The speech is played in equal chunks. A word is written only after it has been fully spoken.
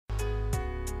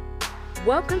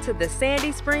Welcome to the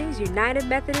Sandy Springs United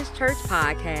Methodist Church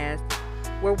podcast,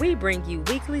 where we bring you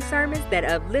weekly sermons that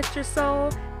uplift your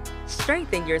soul,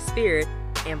 strengthen your spirit,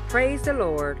 and praise the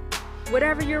Lord.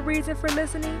 Whatever your reason for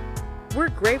listening, we're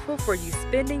grateful for you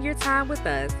spending your time with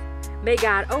us. May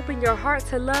God open your heart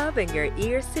to love and your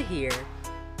ears to hear.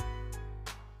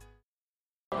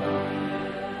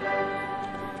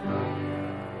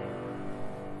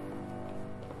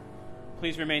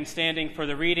 Please remain standing for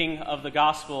the reading of the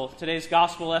gospel. Today's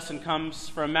gospel lesson comes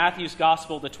from Matthew's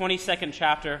gospel, the 22nd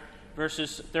chapter,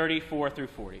 verses 34 through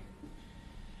 40.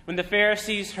 When the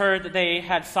Pharisees heard that they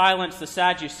had silenced the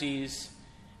Sadducees,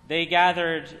 they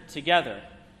gathered together,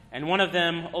 and one of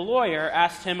them, a lawyer,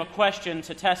 asked him a question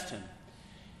to test him.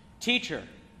 "Teacher,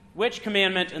 which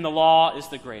commandment in the law is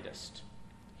the greatest?"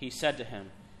 He said to him,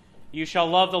 "You shall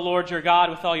love the Lord your God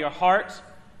with all your heart,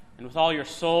 and with all your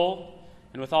soul,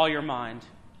 and with all your mind.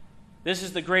 This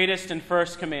is the greatest and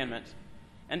first commandment.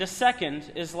 And a second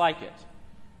is like it.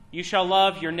 You shall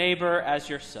love your neighbor as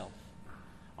yourself.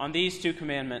 On these two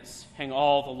commandments hang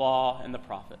all the law and the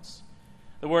prophets."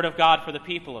 The word of God for the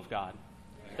people of God.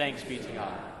 Thanks be to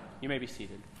God. You may be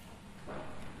seated.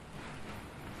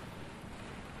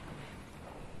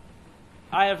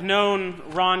 I have known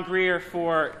Ron Greer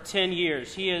for 10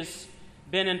 years. He has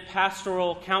been in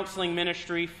pastoral counseling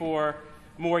ministry for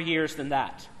more years than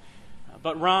that.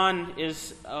 But Ron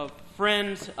is a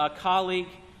friend, a colleague,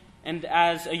 and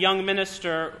as a young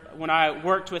minister, when I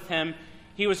worked with him,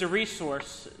 he was a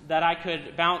resource that I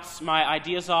could bounce my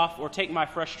ideas off or take my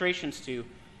frustrations to,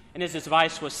 and his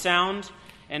advice was sound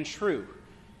and true,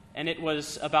 and it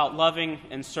was about loving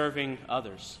and serving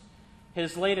others.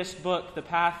 His latest book, The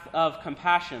Path of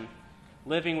Compassion,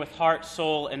 Living with Heart,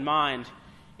 Soul, and Mind,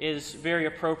 is very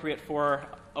appropriate for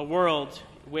a world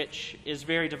which is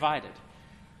very divided.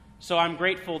 So I'm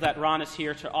grateful that Ron is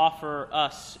here to offer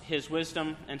us his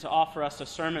wisdom and to offer us a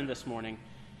sermon this morning.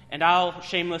 And I'll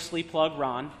shamelessly plug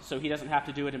Ron, so he doesn't have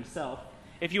to do it himself.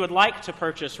 If you would like to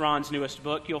purchase Ron's newest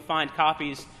book, you'll find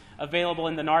copies available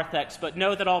in the narthex, but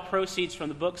know that all proceeds from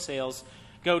the book sales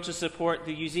go to support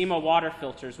the Uzima water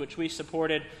filters, which we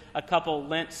supported a couple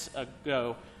Lents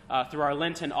ago through our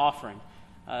Lenten offering.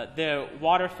 The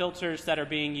water filters that are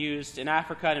being used in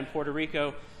Africa and in Puerto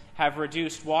Rico have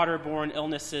reduced waterborne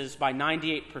illnesses by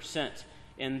 98%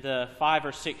 in the 5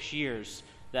 or 6 years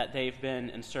that they've been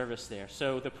in service there.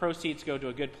 So the proceeds go to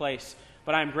a good place,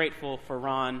 but I'm grateful for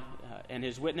Ron and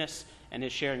his witness and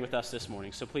his sharing with us this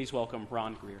morning. So please welcome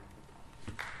Ron Greer.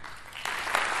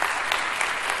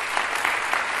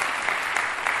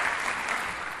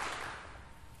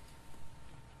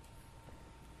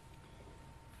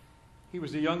 He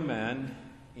was a young man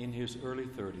in his early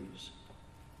 30s,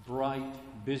 bright,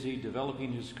 busy,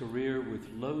 developing his career with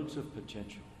loads of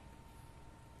potential.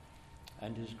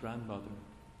 And his grandmother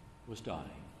was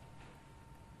dying.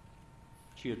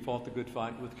 She had fought the good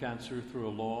fight with cancer through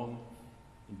a long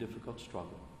and difficult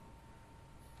struggle.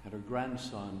 And her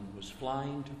grandson was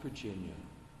flying to Virginia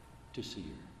to see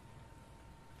her.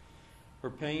 Her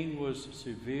pain was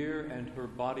severe and her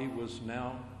body was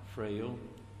now frail.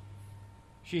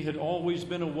 She had always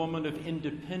been a woman of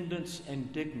independence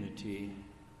and dignity,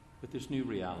 but this new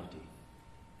reality,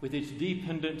 with its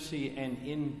dependency and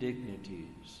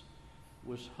indignities,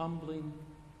 was humbling,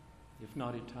 if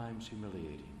not at times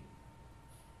humiliating.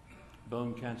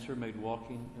 Bone cancer made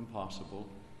walking impossible.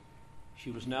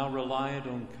 She was now reliant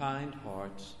on kind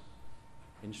hearts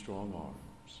and strong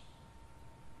arms.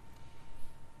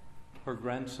 Her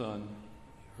grandson,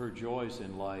 her joys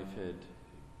in life had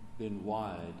been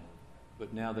wide,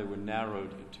 but now they were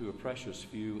narrowed to a precious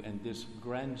few, and this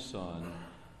grandson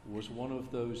was one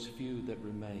of those few that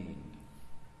remained.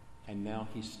 And now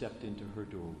he stepped into her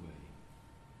doorway.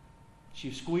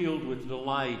 She squealed with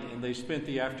delight, and they spent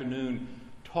the afternoon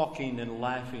talking and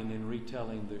laughing and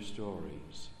retelling their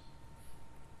stories.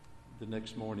 The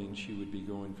next morning, she would be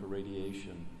going for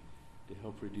radiation to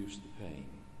help reduce the pain.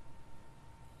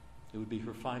 It would be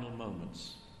her final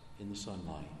moments in the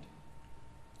sunlight.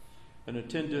 An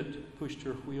attendant pushed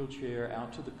her wheelchair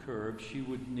out to the curb. She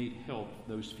would need help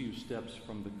those few steps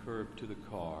from the curb to the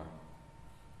car.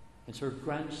 And so her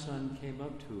grandson came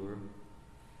up to her,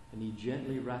 and he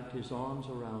gently wrapped his arms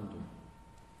around her.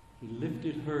 He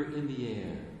lifted her in the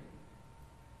air,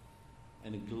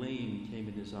 and a gleam came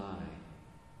in his eye.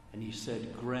 And he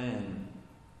said, "Gran,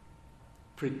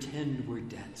 pretend we're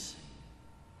dancing."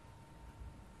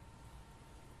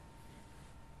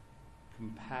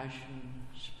 Compassion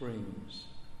springs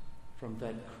from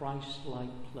that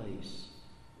Christ-like place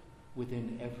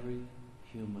within every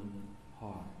human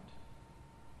heart.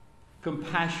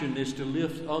 Compassion is to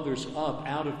lift others up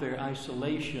out of their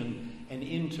isolation and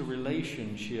into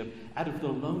relationship, out of the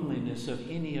loneliness of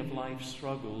any of life's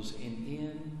struggles and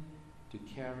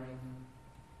into caring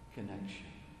connection.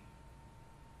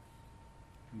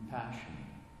 Compassion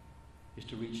is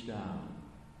to reach down,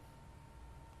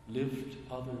 lift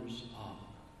others up,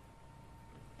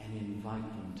 and invite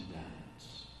them to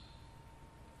dance.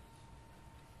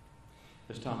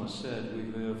 As Thomas said, we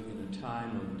live in a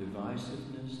time of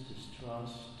divisiveness,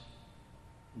 distrust,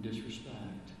 and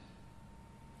disrespect.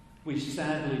 We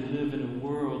sadly live in a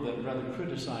world that rather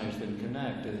criticize than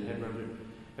connect, and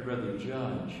had rather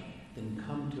judge than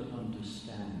come to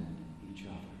understand each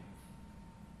other.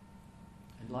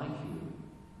 And like you,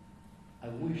 I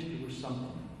wish there was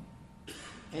something,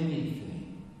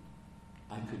 anything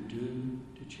I could do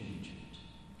to change it.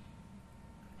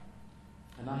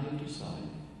 And I have decided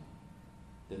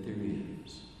that there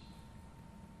is.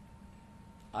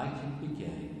 I can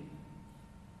begin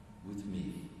with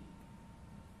me.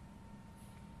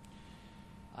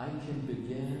 I can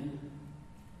begin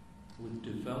with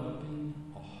developing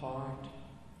a heart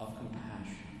of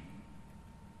compassion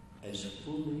as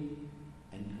fully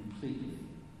and completely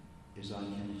as I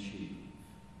can achieve.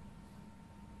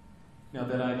 Now,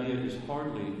 that idea is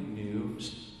hardly new.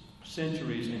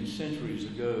 Centuries and centuries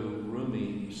ago,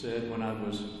 Rumi said, when I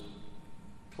was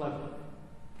clever,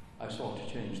 I sought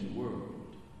to change the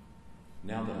world.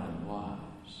 Now that I'm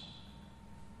wise,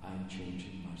 I'm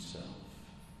changing myself.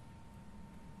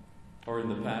 Or in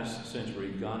the past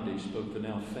century, Gandhi spoke the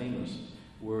now famous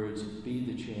words, be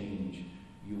the change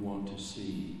you want to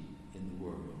see in the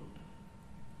world.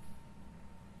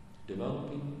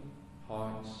 Developing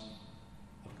hearts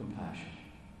of compassion.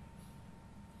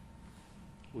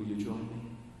 Will you join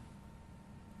me?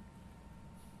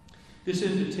 This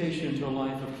invitation to a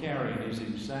life of caring is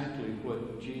exactly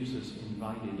what Jesus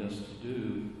invited us to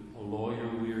do. A lawyer,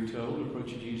 we are told,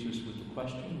 approached Jesus with the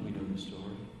question, we know the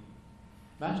story.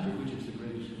 Master, which is the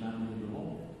greatest commandment of the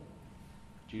law?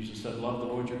 Jesus said, love the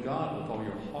Lord your God with all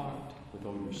your heart, with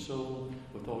all your soul,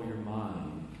 with all your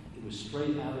mind. It was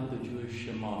straight out of the Jewish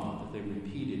Shema that they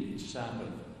repeated each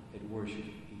Sabbath at worship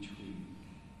each week.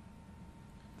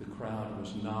 The crowd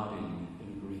was nodding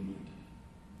in agreement.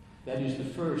 That is the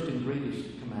first and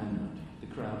greatest commandment. The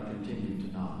crowd continued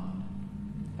to nod.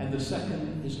 And the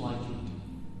second is like it.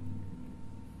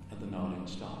 And the nodding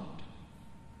stopped.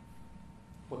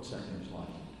 What second is like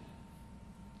it?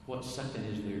 What second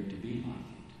is there to be like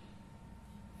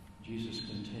it? Jesus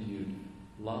continued,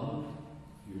 love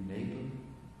your neighbor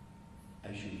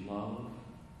as you love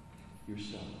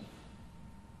yourself.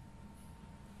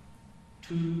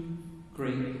 Two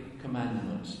great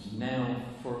commandments, now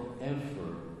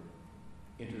forever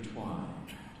intertwined.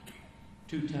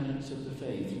 Two tenets of the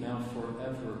faith, now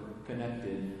forever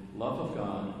connected. Love of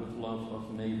God with love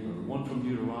of neighbor. One from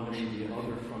Deuteronomy, the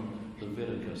other from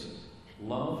Leviticus.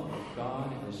 Love of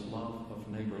God as love of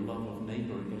neighbor. Love of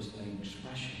neighbor is an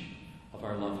expression of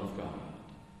our love of God.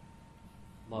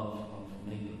 Love of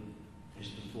neighbor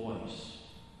is the voice,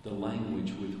 the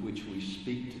language with which we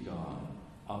speak to God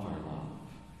of our love.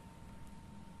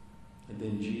 And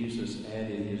then Jesus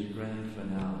added his grand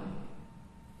finale.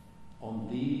 On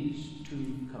these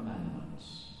two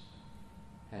commandments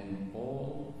hang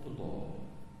all the law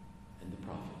and the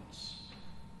prophets.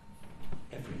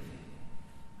 Everything.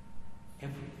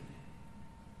 Everything.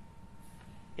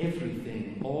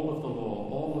 Everything, all of the law,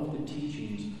 all of the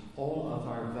teachings, all of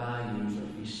our values are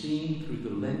to be seen through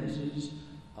the lenses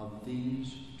of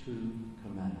these two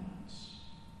commandments.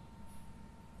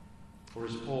 Or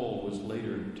as Paul was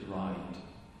later to write,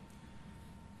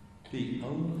 the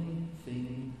only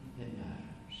thing that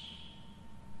matters.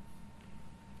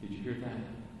 Did you hear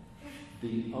that?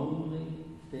 The only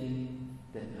thing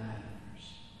that matters.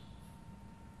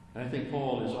 And I think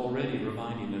Paul is already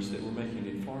reminding us that we're making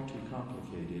it far too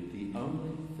complicated. The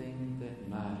only thing that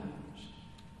matters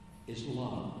is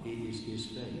love. It is his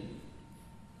faith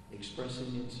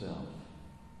expressing itself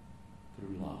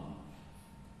through love.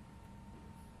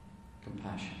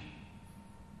 Compassion.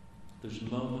 There's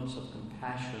moments of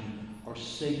compassion or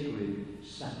sacred,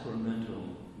 sacramental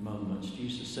moments.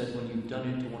 Jesus said, when you've done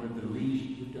it to one of the least,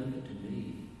 you've done it to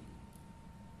me.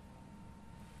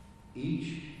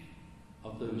 Each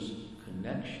of those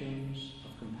connections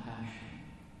of compassion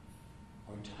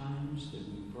are times that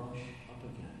we brush up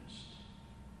against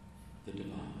the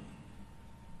divine.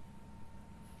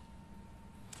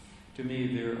 To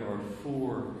me, there are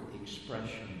 4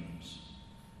 expressions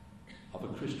of a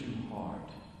Christian heart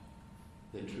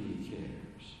that truly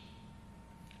cares.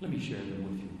 Let me share them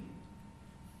with you.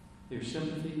 There's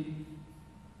sympathy,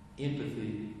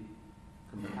 empathy,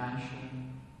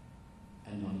 compassion,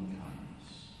 and loving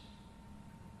kindness.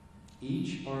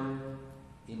 Each are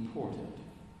important.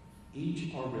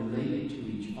 Each are related to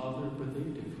each other, but they're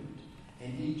different.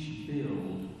 And each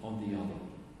build on the other.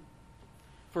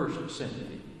 First,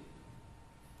 sympathy.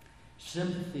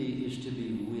 Sympathy is to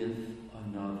be with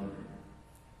another.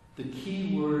 The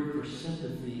key word for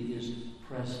sympathy is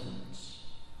presence.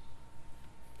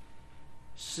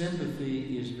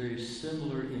 Sympathy is very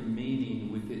similar in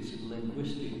meaning with its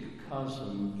linguistic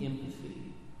cousin,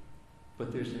 empathy,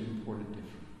 but there's an important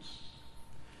difference.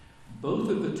 Both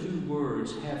of the two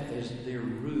words have as their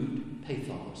root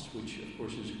pathos, which of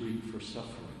course is Greek for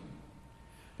suffering.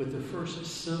 But the first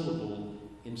syllable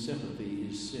in sympathy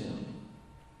is sim.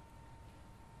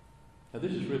 Now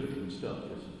this is riveting stuff,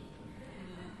 isn't it?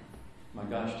 My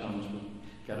gosh, Thomas, we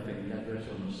got up and got dressed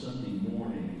on a Sunday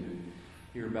morning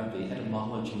to hear about the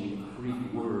etymology of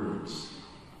Greek words.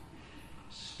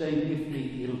 Stay with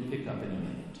me, it'll pick up in a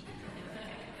minute.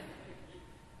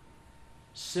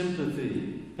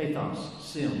 Sympathy, pathos,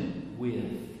 sim,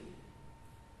 with.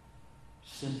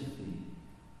 Sympathy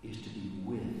is to be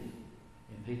with.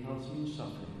 And pathos means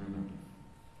suffering, remember.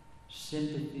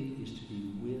 Sympathy is to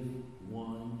be with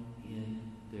one in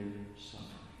their suffering.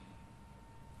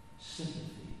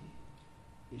 Sympathy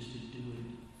is to do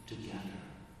it together.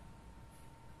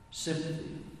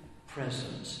 Sympathy,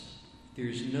 presence.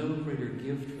 There's no greater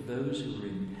gift for those who are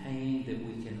in pain that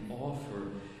we can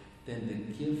offer than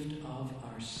the gift of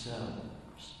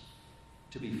ourselves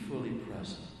to be fully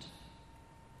present.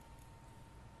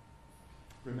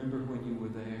 Remember when you were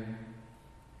there?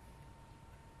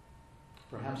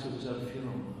 Perhaps it was at a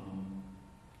funeral home.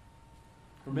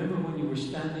 Remember when you were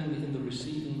standing in the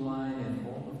receiving line and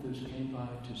all of those came by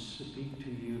to speak to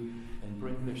you and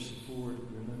bring their support?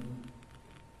 Remember?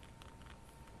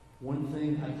 One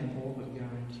thing I can all but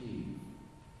guarantee,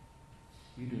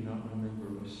 you do not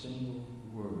remember a single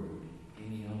word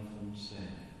any of them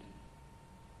said.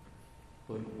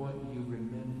 But what you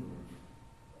remember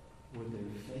were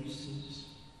their faces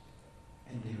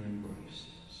and their embraces.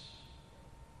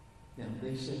 Now,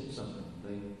 they said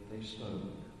something, they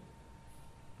spoke,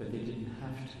 but they didn't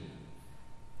have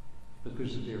to,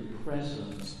 because their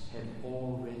presence had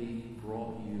already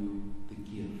brought you the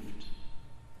gift,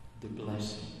 the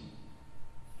blessing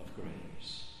of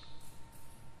grace.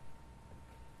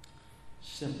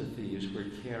 Sympathy is where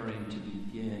caring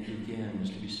begins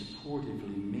to be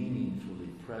supportively, meaningfully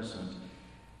present.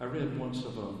 I read once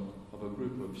of a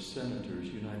group of senators,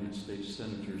 United States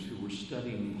senators, who were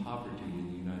studying poverty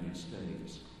in the United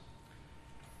States.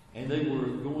 And they were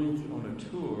going on a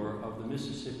tour of the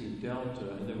Mississippi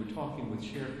Delta, and they were talking with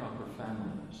sharecropper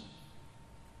families.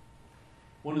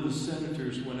 One of the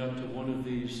senators went up to one of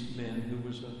these men who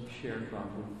was a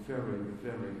sharecropper, very,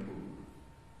 very poor.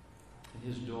 And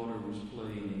his daughter was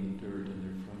playing in the dirt in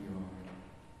their front yard.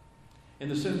 And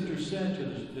the senator said to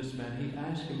this man, he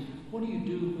asked him, what do you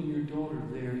do when your daughter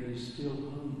there is still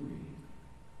hungry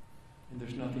and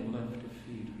there's nothing left to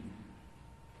feed her?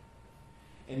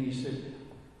 And he said,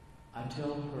 I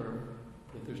tell her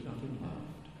that there's nothing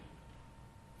left.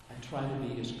 I try to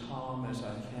be as calm as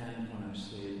I can when I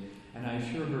say it, and I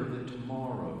assure her that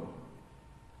tomorrow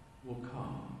will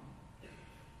come,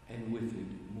 and with it,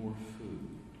 more food.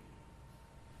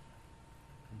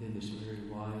 And then this very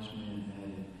wise man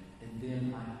added, and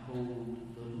then I hold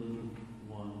the little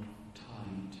one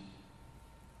tight,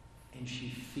 and she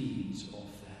feeds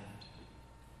off that.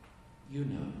 You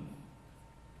know,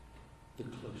 the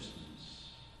closeness.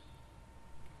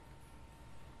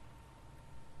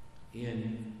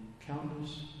 In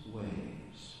countless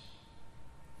ways,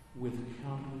 with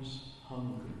countless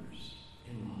hungers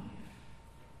in life,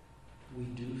 we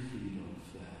do feed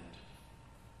off that.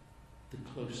 The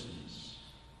closeness,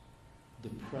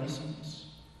 the presence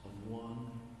of one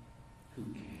who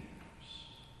cares.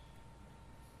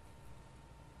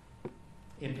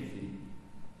 Empathy.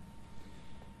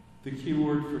 The key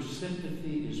word for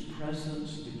sympathy is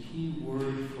presence. The key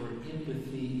word for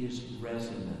empathy is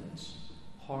resonance.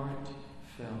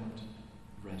 Heartfelt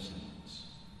resonance.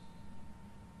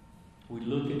 We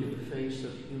look into the face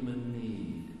of human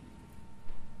need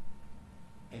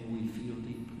and we feel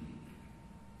deeply.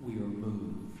 We are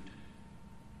moved.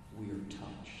 We are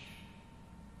touched.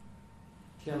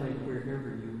 Kelly, wherever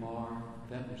you are,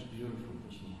 that was beautiful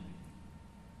this morning.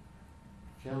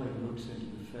 Kelly looks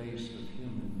into the face of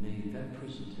human need. That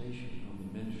presentation on the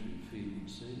ministry of Feed and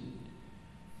Seed.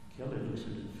 Kelly looks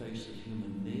into the face of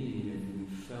human need, and we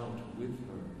felt with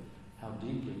her how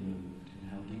deeply moved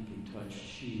and how deeply touched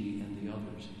she and the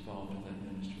others involved in that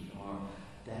ministry are.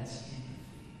 That's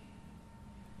empathy.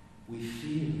 We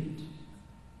feel it.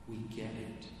 We get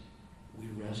it. We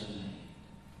resonate.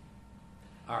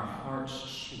 Our hearts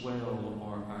swell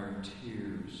or our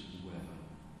tears well.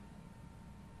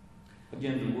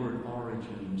 Again, the word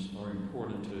origins are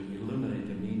important to illuminate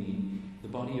the meaning. The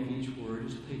body of each word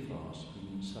is pathos,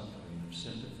 meaning suffering, of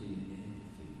sympathy and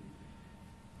empathy.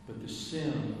 But the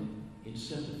sim in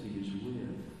sympathy is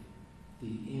with.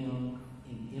 The M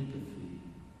in empathy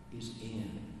is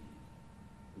in.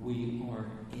 We are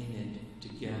in it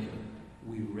together.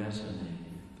 We resonate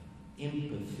with them.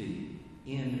 Empathy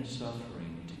in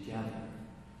suffering together.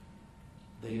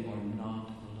 They are not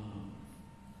alone.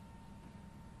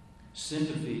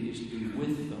 Sympathy is to be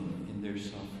with them in their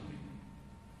suffering.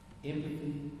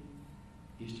 Empathy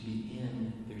is to be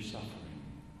in their suffering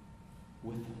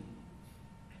with them.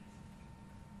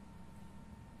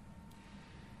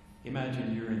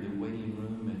 Imagine you're in the waiting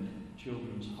room at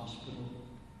Children's Hospital.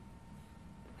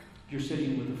 You're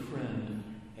sitting with a friend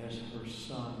as her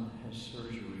son has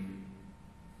surgery.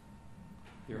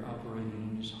 They're operating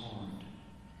on his heart.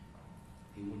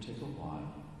 It will take a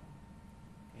while,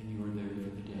 and you are there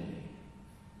for the day.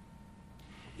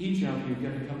 Each of you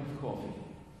get a cup of coffee,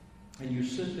 and you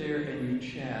sit there and you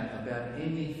chat about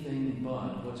anything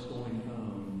but what's going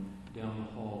on down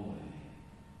the hallway.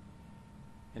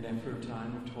 And after a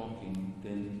time of talking,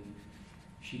 then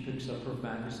she picks up her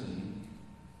magazine,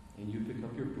 and you pick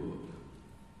up your book,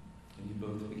 and you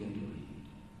both begin to read.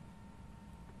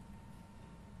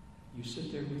 You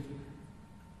sit there with her.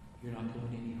 You're not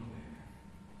going anywhere.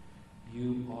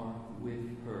 You are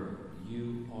with her.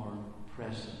 You are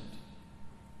present.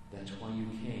 That's why you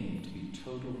came, to be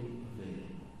totally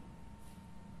available.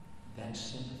 That's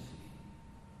sympathy.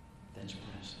 That's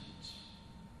presence.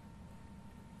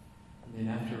 And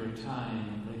then after a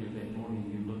time, later that morning,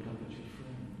 you look up at your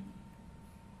friend,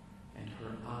 and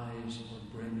her eyes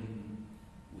are brimming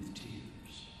with tears.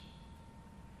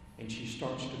 And she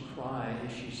starts to cry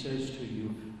as she says to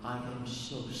you, I am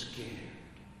so scared.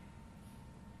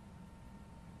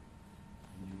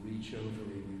 And you reach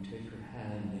over and you take her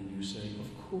hand and you say,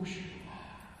 of course you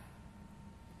are.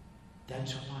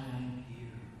 That's why I'm here.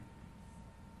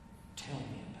 Tell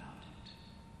me about it.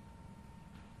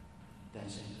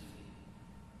 That's empathy.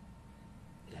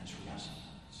 That's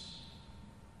resonance.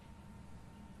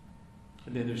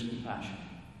 And then there's compassion.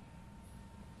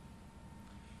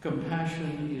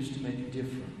 Compassion is to make a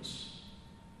difference.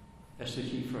 That's the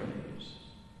key phrase.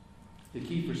 The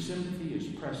key for sympathy is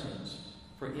presence.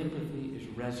 For empathy is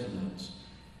resonance.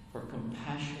 For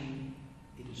compassion,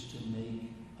 it is to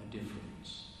make a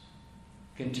difference.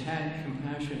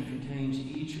 Compassion contains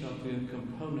each of the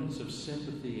components of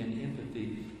sympathy and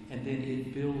empathy, and then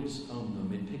it builds on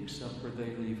them. It picks up where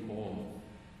they leave off.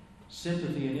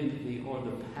 Sympathy and empathy are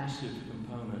the passive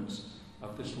components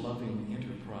of this loving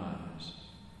enterprise.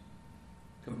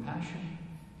 Compassion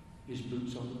is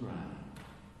boots on the ground.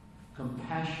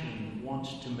 Compassion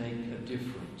wants to make a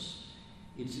difference.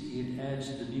 It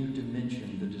adds the new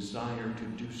dimension, the desire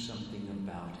to do something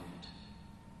about it.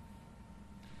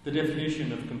 The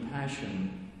definition of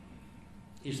compassion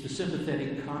is the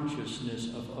sympathetic consciousness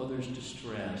of others'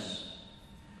 distress,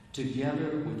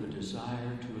 together with a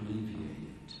desire to alleviate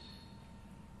it.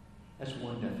 That's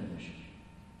one definition.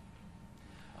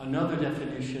 Another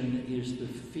definition is the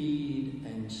feed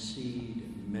and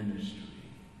seed ministry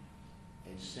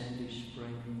at Sandy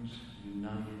Springs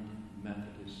United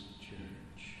Methodist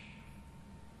Church.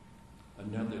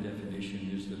 Another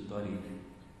definition is the buddy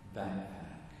backpack.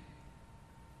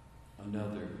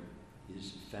 Another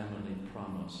is family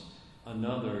promise.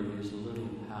 Another is little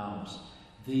house.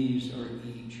 These are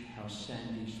each how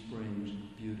Sandy Springs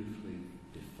beautifully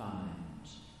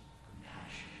defines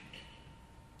compassion.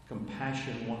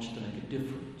 Compassion wants to make a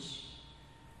difference.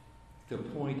 The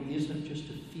point isn't just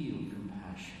to feel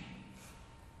compassion.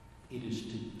 It is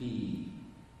to be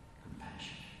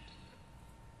compassionate.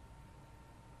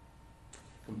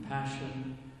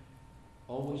 Compassion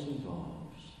always involves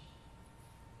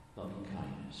loving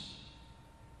kindness.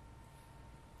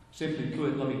 Simply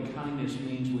put, loving kindness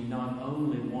means we not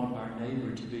only want our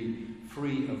neighbor to be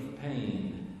free of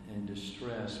pain and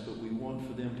distress, but we want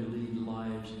for them to lead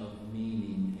lives of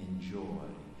meaning and joy.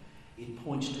 It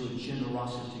points to a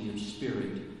generosity of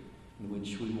spirit in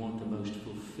which we want the most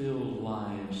fulfilled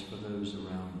lives for those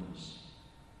around us.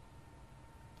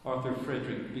 Arthur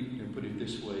Frederick Buechner put it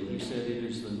this way. He said, it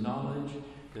is the knowledge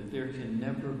that there can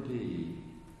never be,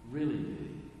 really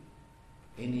be,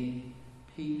 any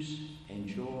peace and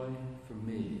joy for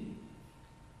me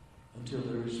until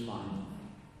there is finally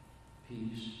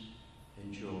peace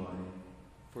and joy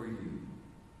for you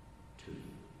too.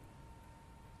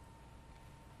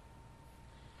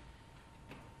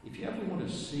 If you ever want to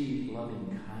see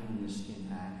loving kindness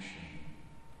in action,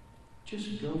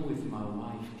 just go with my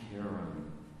wife,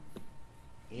 Karen,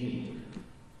 anywhere.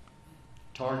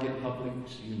 Target,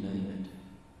 Publix, you name it.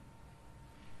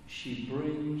 She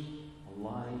brings a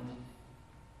light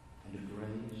and a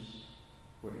grace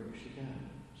wherever she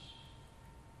goes.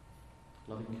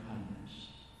 Loving kindness.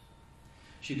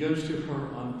 She goes to her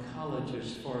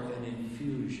oncologist for an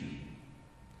infusion,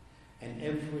 and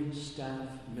every staff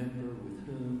member with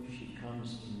whom she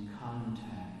comes in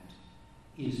contact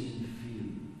is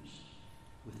infused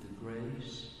with the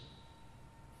grace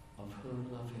of her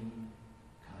loving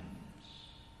kindness.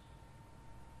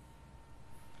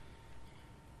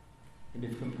 And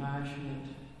if compassionate,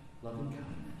 loving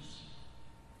kindness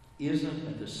isn't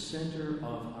at the center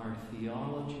of our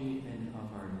theology and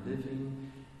of our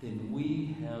living, then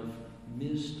we have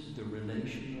missed the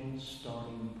relational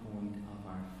starting point of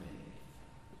our faith.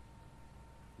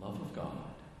 Love of God,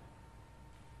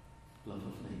 love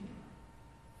of neighbor.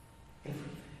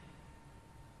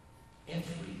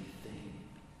 Everything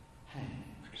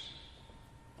hangs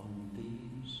on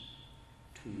these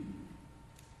two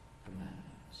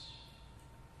commandments.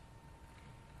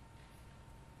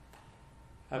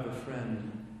 I have a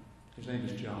friend, his name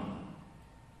is John.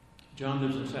 John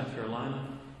lives in South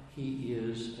Carolina. He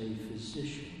is a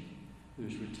physician who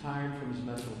is retired from his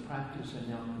medical practice and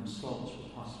now consults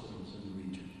with hospitals in the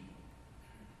region.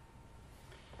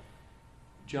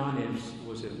 John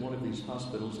was at one of these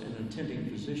hospitals, and an attending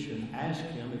physician asked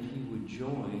him if he would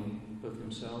join both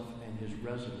himself and his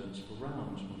residents for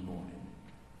rounds one morning.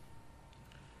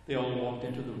 They all walked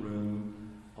into the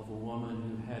room of a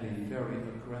woman who had a very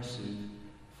aggressive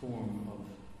form of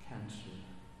cancer.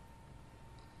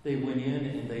 They went in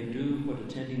and they do what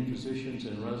attending physicians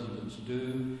and residents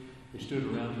do. They stood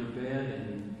around her bed,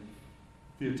 and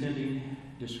the attending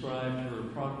described her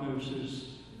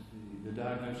prognosis, the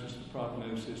diagnosis, the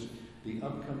prognosis, the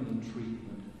upcoming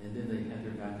treatment, and then they had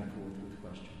their back and forth with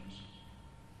questions.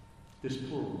 This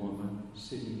poor woman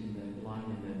sitting in that line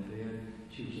in that bed,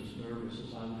 she was as nervous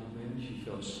as I would have been. She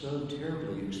felt so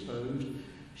terribly exposed.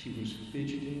 She was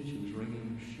fidgeting. She was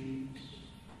wringing her sheets.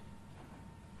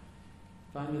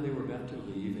 Finally, they were about to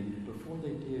leave, and before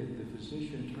they did, the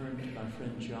physician turned to my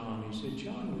friend John. He said,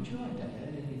 "John, would you like to add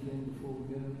anything before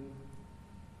we go?"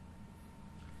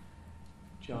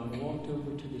 John walked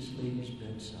over to this lady's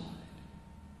bedside,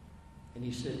 and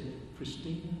he said,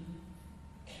 "Christina,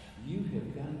 you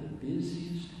have got the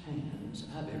busiest hands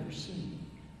I've ever seen.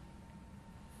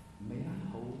 May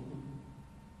I hold them?"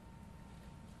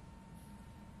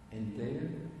 And there,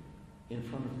 in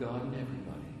front of God and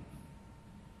everybody,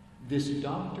 this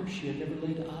doctor she had never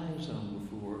laid eyes on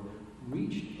before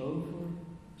reached over,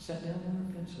 sat down on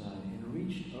her bedside, and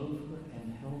reached over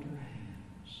and held her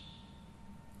hands.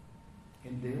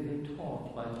 And there they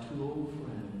talked like two old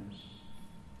friends,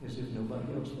 as if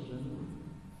nobody else was in the room.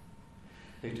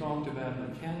 They talked about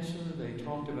her cancer, they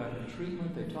talked about her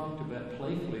treatment, they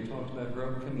playfully talked about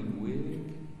her upcoming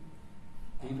wig,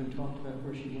 they even talked about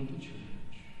where she went to church.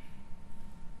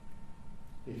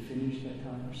 They finished that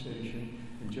conversation,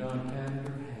 and John patted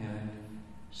her hand,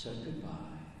 said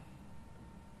goodbye,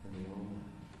 and they all left.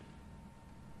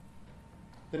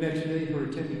 The next day, her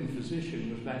attending physician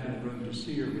was back in the room to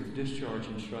see her with discharge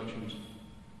instructions.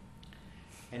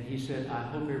 And he said, "I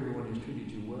hope everyone has treated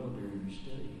you well during your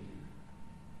stay here."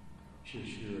 She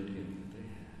assured him that they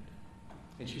had.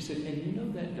 And she said, "And you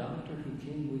know that doctor who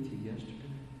came with you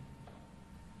yesterday?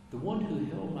 The one who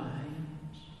held my hands?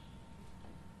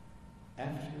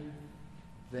 After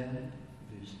that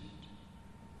visit,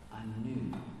 I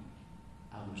knew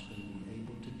I was going to be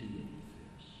able to deal with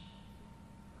this."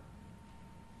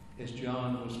 As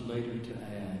John was later to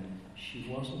add, she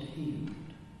wasn't healed,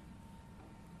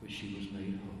 but she was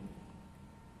made whole.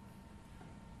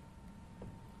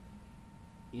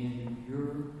 In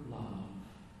your love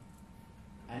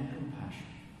and compassion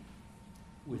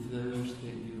with those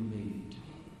that you meet,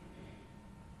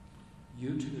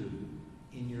 you too,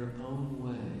 in your own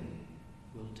way,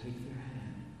 will take their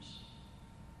hands.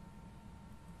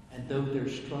 And though their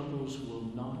struggles will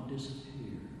not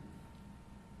disappear,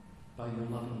 by your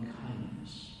loving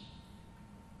kindness,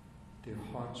 their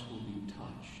hearts will be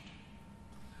touched.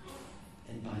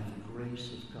 And by the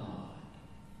grace of God,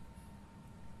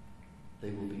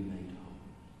 they will be made whole.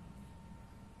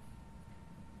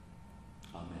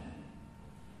 Amen.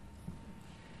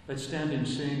 Let's stand and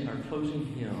sing our closing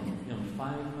hymn, hymn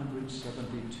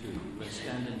 572. Let's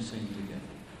stand and sing together.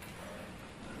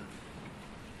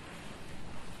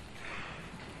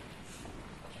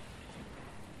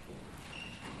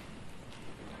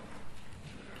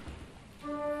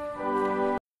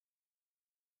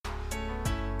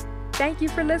 Thank you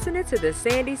for listening to the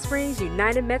Sandy Springs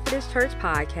United Methodist Church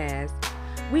podcast.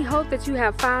 We hope that you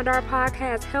have found our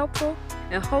podcast helpful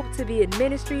and hope to be in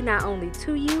ministry not only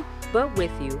to you, but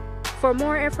with you. For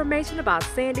more information about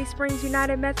Sandy Springs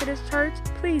United Methodist Church,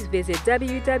 please visit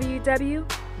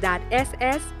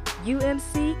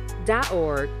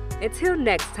www.ssumc.org. Until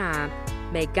next time,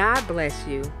 may God bless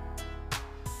you.